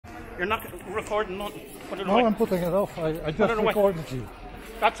You're not recording nothing. Put it No, away. I'm putting it off. I just recorded you.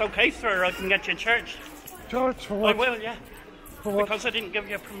 That's okay, sir. I can get you charged. Charged for what? I will, yeah. For what? Because I didn't give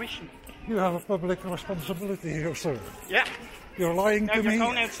you permission. You have a public responsibility here, sir. Yeah. You're lying Now to you're me.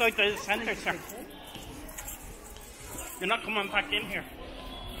 going outside the centre, sir. You're not coming back in here.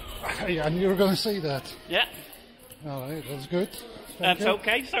 And you're going to say that. Yeah. All right, that's good. That's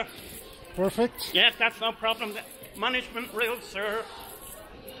okay, sir. Perfect. Yeah, that's no problem. Management rules, sir.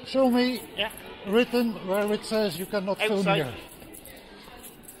 Show me Yeah. written where it says you cannot film Outside. here.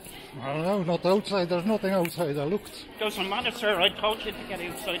 No, not outside. There's nothing outside. I looked. Doesn't matter, sir. I told you to get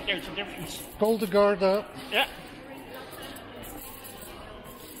outside. There's a difference. Call the Garda. Yeah.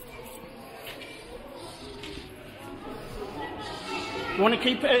 You want to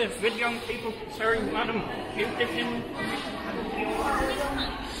keep videoing people? Sorry, madam. Keep this in.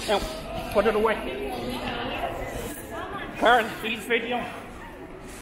 Now, put it away. Carl, please video.